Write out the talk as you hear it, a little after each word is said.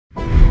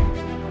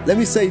Let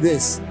me say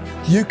this,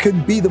 you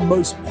can be the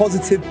most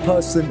positive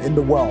person in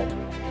the world.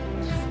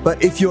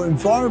 But if your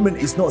environment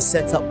is not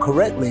set up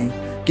correctly,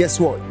 guess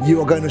what?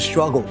 You are going to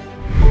struggle.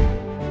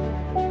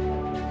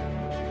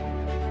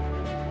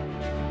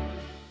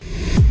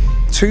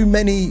 Too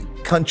many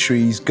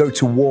countries go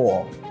to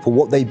war for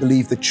what they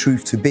believe the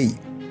truth to be.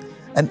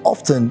 And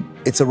often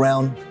it's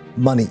around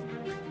money.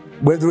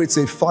 Whether it's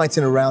a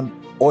fighting around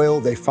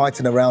oil, they're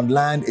fighting around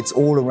land, it's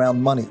all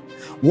around money.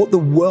 What the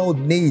world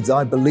needs,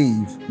 I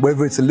believe,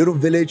 whether it's a little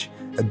village,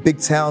 a big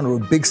town or a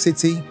big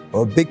city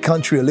or a big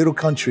country, a little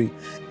country,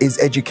 is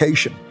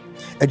education.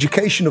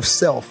 Education of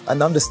self,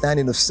 an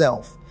understanding of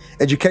self.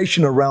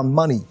 Education around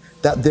money,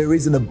 that there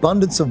is an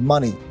abundance of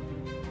money.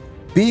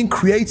 Being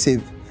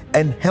creative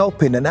and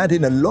helping and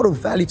adding a lot of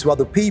value to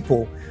other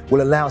people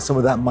will allow some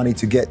of that money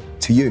to get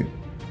to you.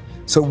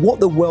 So what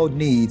the world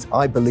needs,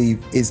 I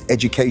believe, is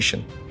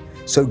education.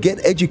 So get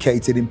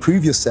educated,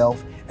 improve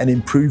yourself, and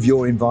improve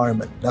your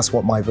environment. That's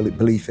what my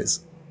belief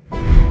is.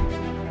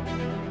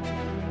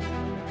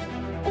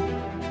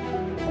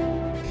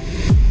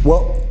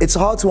 Well, it's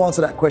hard to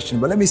answer that question,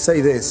 but let me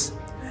say this.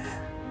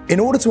 In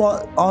order to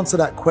answer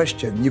that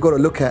question, you've got to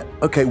look at,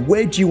 okay,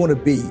 where do you want to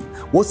be?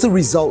 What's the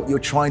result you're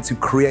trying to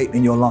create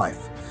in your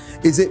life?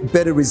 Is it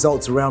better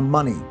results around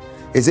money?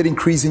 Is it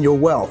increasing your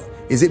wealth?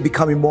 Is it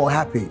becoming more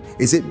happy?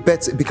 Is it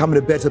becoming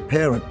a better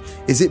parent?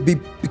 Is it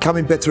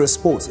becoming better at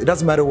sports? It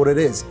doesn't matter what it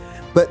is.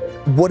 But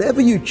whatever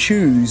you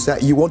choose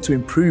that you want to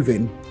improve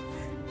in,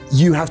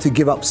 you have to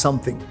give up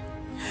something.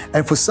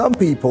 And for some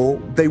people,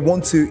 they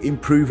want to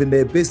improve in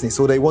their business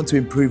or they want to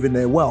improve in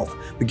their wealth.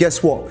 But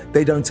guess what?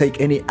 They don't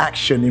take any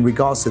action in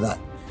regards to that.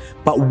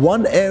 But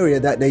one area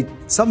that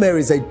some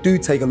areas they do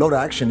take a lot of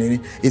action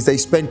in is they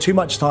spend too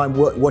much time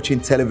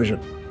watching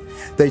television.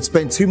 They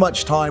spend too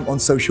much time on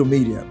social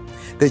media.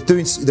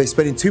 They're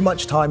spending too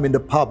much time in the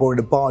pub or in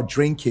the bar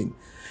drinking.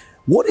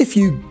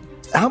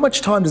 How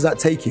much time does that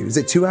take you? Is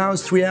it 2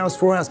 hours, 3 hours,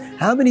 4 hours?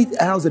 How many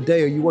hours a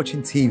day are you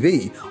watching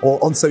TV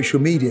or on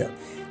social media?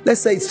 Let's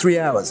say it's 3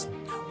 hours.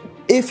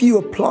 If you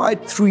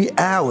applied 3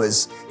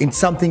 hours in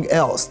something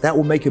else, that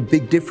will make a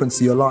big difference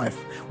to your life.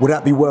 Would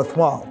that be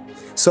worthwhile?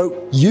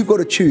 So you've got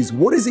to choose.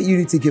 What is it you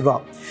need to give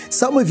up?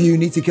 Some of you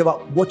need to give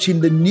up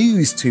watching the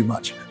news too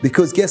much,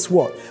 because guess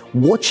what?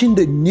 Watching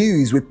the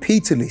news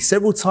repeatedly,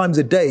 several times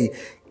a day,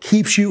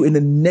 keeps you in a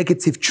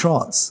negative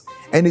trance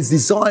and is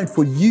designed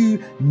for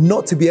you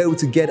not to be able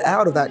to get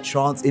out of that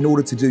trance in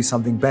order to do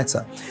something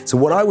better. So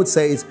what I would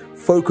say is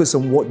focus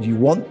on what you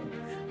want,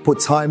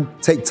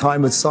 take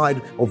time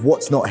aside of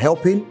what's not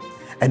helping,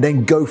 and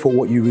then go for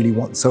what you really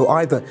want. So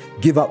either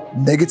give up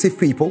negative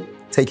people,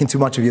 taking too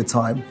much of your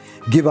time,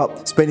 give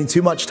up spending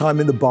too much time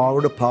in the bar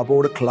or the pub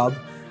or the club,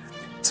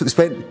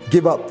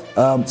 give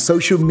up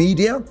social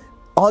media.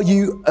 Are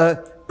you a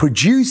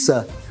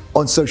producer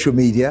on social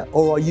media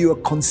or are you a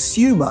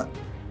consumer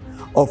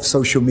of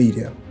social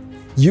media?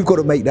 You've got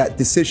to make that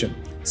decision.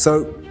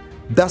 So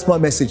that's my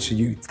message to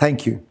you.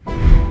 Thank you.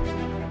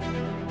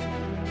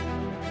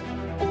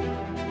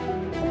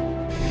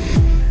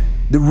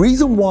 The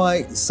reason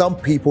why some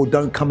people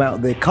don't come out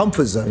of their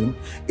comfort zone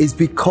is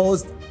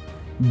because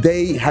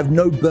they have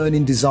no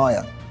burning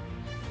desire.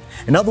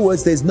 In other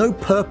words, there's no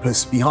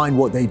purpose behind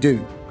what they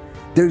do.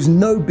 There's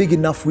no big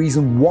enough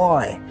reason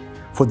why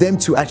for them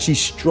to actually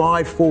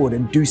strive forward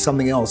and do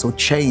something else or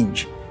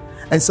change.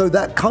 And so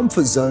that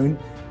comfort zone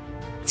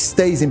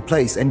stays in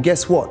place. And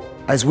guess what?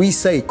 As we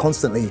say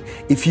constantly,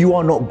 if you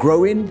are not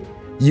growing,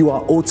 you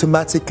are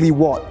automatically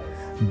what?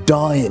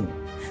 Dying.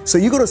 So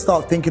you've got to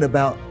start thinking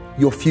about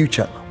your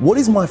future. What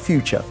is my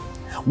future?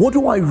 What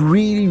do I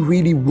really,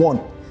 really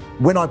want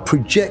when I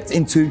project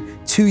into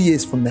 2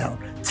 years from now,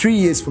 3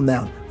 years from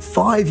now,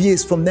 5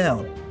 years from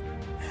now?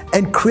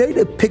 And create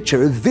a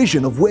picture, a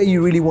vision of where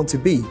you really want to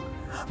be.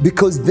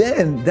 Because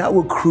then that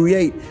will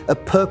create a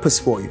purpose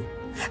for you.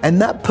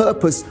 And that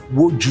purpose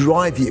will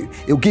drive you.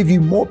 It'll give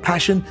you more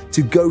passion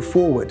to go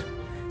forward.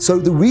 So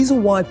the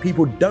reason why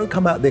people don't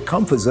come out of their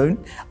comfort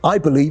zone, I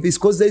believe, is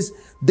because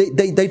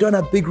they don't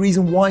have big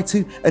reason why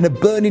to and a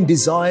burning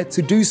desire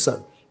to do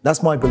so.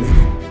 That's my belief.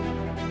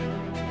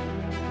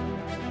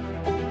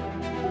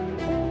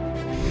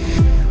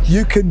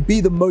 You can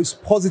be the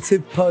most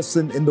positive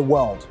person in the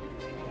world.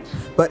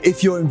 But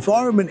if your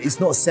environment is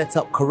not set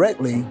up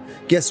correctly,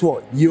 guess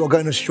what? You are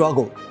going to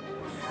struggle.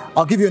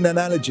 I'll give you an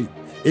analogy.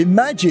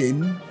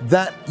 Imagine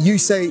that you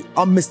say,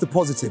 I'm Mr.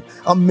 Positive,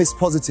 I'm Miss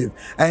Positive,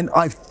 and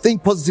I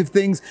think positive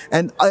things,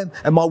 and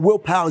my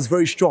willpower is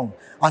very strong.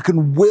 I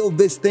can will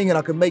this thing and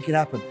I can make it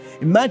happen.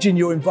 Imagine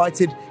you're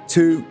invited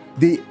to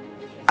the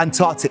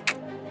Antarctic,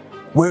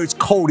 where it's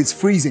cold, it's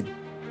freezing,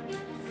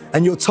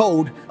 and you're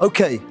told,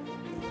 okay,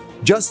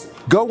 just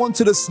go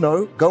onto the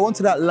snow, go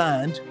onto that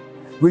land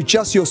with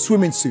just your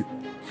swimming suit,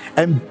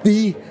 and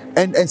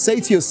say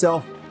to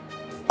yourself,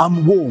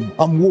 I'm warm,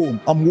 I'm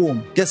warm, I'm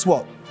warm. Guess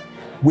what?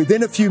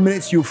 Within a few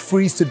minutes, you'll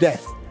freeze to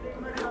death.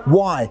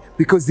 Why?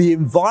 Because the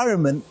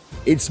environment,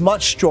 it's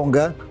much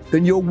stronger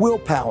than your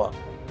willpower.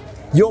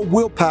 Your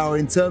willpower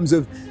in terms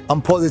of, I'm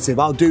positive,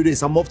 I'll do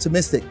this, I'm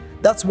optimistic.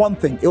 That's one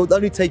thing. It will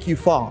only take you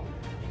far.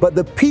 But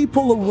the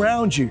people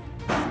around you,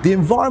 the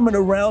environment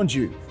around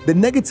you, the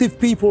negative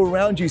people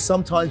around you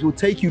sometimes will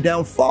take you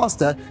down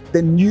faster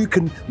than you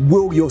can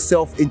will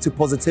yourself into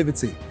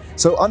positivity.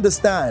 So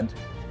understand,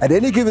 at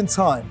any given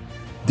time,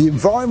 the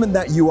environment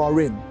that you are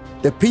in,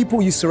 the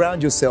people you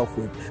surround yourself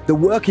with, the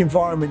work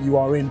environment you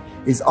are in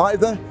is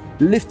either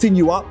lifting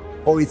you up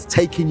or it's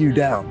taking you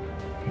down.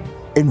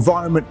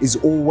 Environment is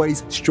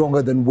always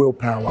stronger than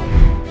willpower.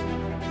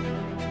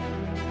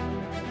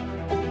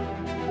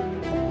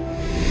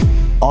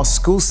 Our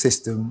school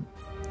system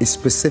is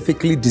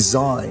specifically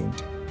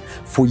designed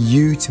for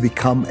you to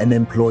become an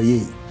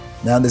employee.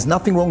 Now, there's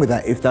nothing wrong with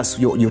that if that's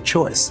your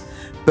choice,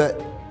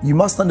 but you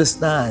must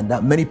understand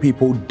that many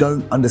people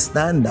don't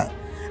understand that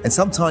and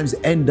sometimes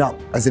end up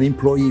as an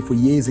employee for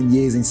years and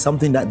years in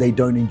something that they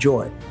don't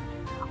enjoy.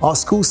 Our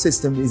school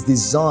system is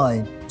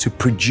designed to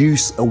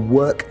produce a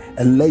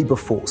labor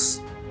force.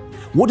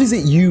 What is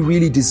it you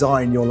really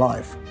desire in your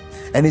life?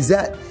 And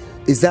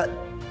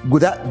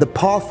would the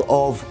path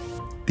of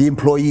the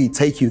employee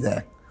take you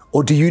there?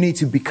 Or do you need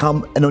to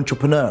become an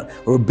entrepreneur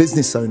or a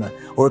business owner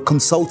or a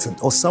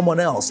consultant or someone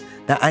else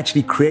that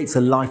actually creates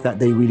a life that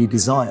they really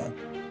desire?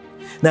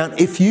 Now,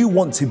 if you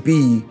want to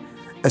be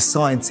a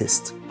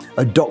scientist,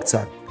 a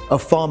doctor, a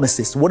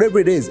pharmacist, whatever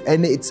it is,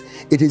 and it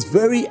is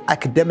very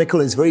academical,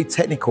 it's very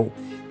technical,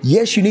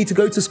 yes, you need to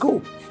go to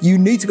school. You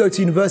need to go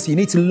to university, you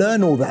need to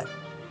learn all that.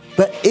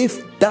 But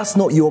if that's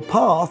not your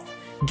path,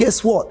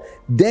 guess what?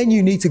 Then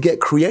you need to get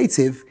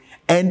creative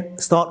and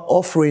start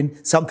offering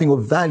something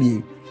of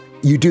value.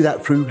 You do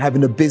that through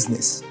having a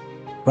business,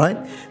 right?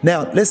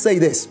 Now, let's say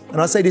this,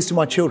 and I say this to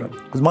my children,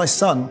 because my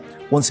son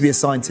wants to be a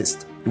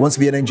scientist. He wants to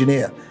be an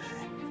engineer.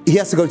 He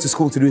has to go to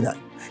school to do that.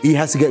 He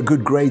has to get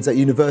good grades at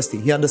university.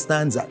 He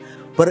understands that.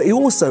 But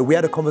we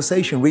had a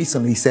conversation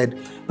recently. He said,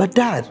 but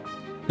Dad,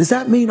 does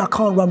that mean I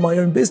can't run my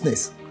own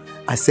business?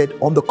 I said,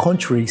 on the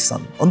contrary,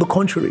 son, on the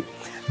contrary.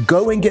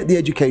 Go and get the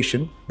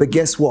education, but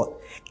guess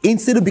what?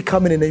 Instead of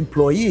becoming an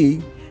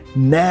employee,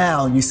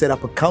 now you set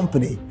up a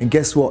company, and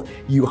guess what?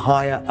 You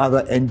hire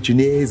other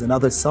engineers and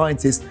other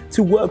scientists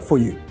to work for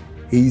you.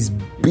 He's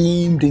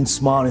beamed and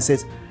smiled and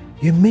says,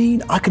 you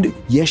mean I can do?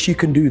 Yes, you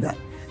can do that.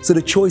 So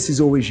the choice is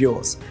always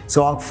yours.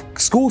 So our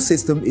school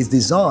system is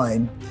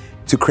designed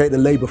to create a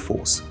labor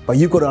force, but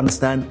you've got to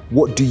understand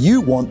what do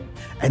you want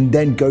and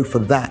then go for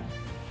that.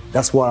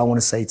 That's what I want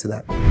to say to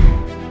that.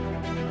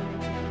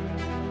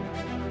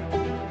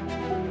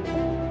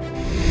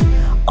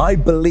 I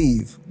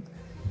believe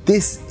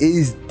this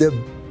is the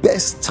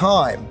best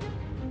time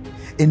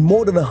in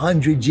more than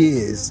 100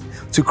 years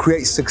to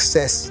create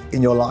success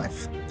in your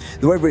life.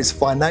 Whether it's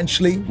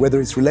financially,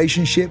 whether it's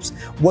relationships,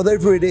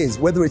 whatever it is,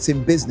 whether it's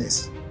in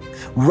business.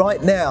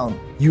 Right now,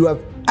 you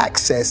have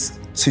access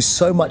to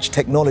so much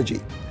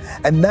technology,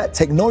 and that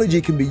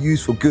technology can be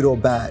used for good or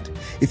bad.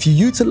 If you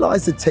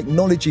utilize the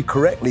technology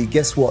correctly,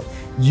 guess what?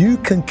 You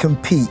can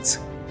compete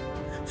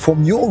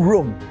from your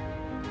room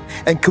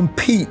and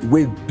compete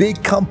with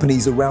big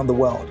companies around the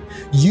world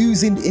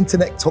using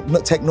internet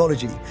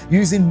technology,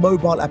 using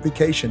mobile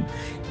application,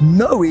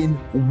 knowing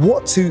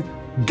what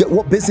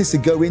business to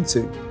go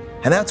into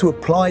and how to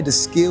apply the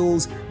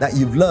skills that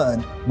you've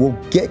learned will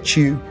get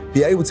you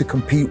be able to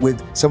compete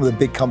with some of the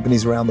big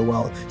companies around the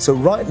world. So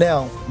right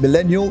now,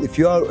 millennial, if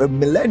you are a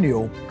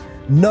millennial,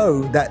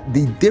 know that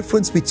the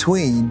difference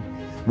between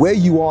where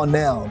you are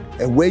now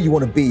and where you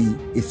want to be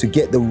is to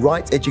get the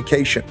right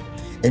education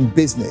in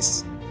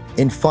business,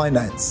 in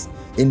finance,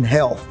 in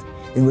health,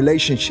 in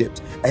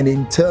relationships, and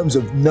in terms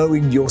of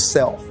knowing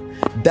yourself.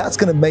 That's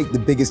going to make the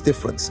biggest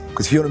difference.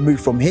 Because if you want to move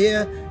from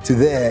here to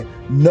there,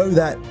 know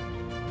that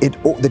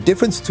the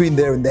difference between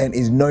there and then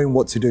is knowing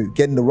what to do,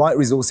 getting the right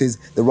resources,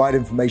 the right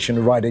information,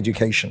 the right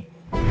education.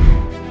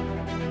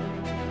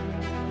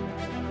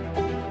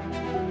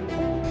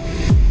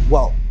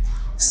 Well,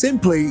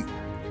 simply,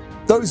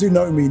 those who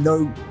know me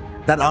know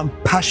that I'm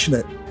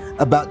passionate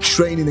about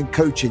training and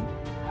coaching.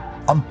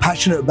 I'm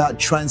passionate about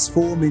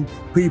transforming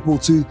people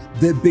to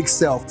their big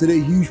self, to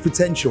their huge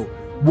potential.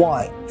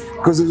 Why?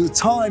 Because there was a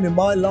time in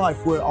my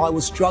life where I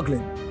was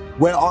struggling,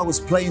 where I was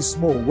playing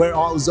small, where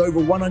I was over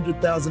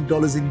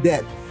 $100,000 in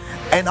debt.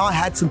 And I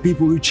had some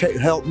people who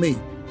helped me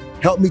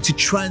to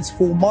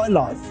transform my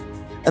life.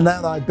 And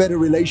now I have better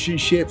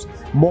relationships,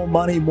 more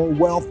money, more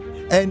wealth.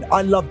 And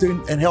I love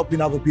doing and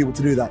helping other people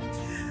to do that.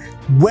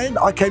 When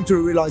I came to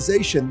a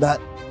realization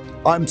that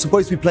I'm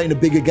supposed to be playing a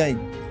bigger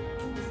game,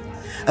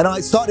 and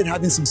I started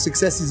having some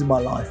successes in my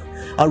life,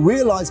 I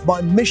realized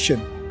my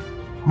mission,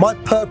 my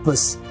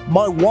purpose,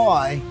 my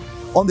why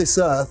on this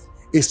earth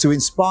is to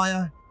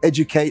inspire,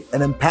 educate,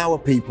 and empower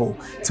people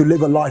to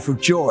live a life of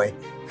joy,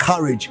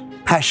 courage,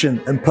 passion,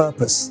 and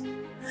purpose.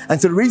 And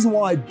so the reason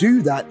why I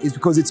do that is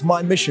because it's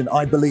my mission,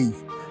 I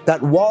believe.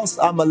 That whilst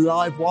I'm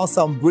alive, whilst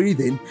I'm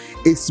breathing,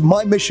 it's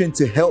my mission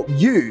to help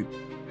you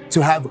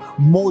to have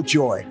more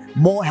joy,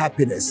 more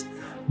happiness,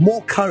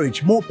 more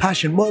courage, more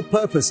passion, more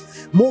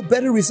purpose, more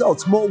better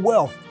results, more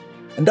wealth.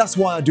 And that's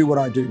why I do what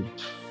I do.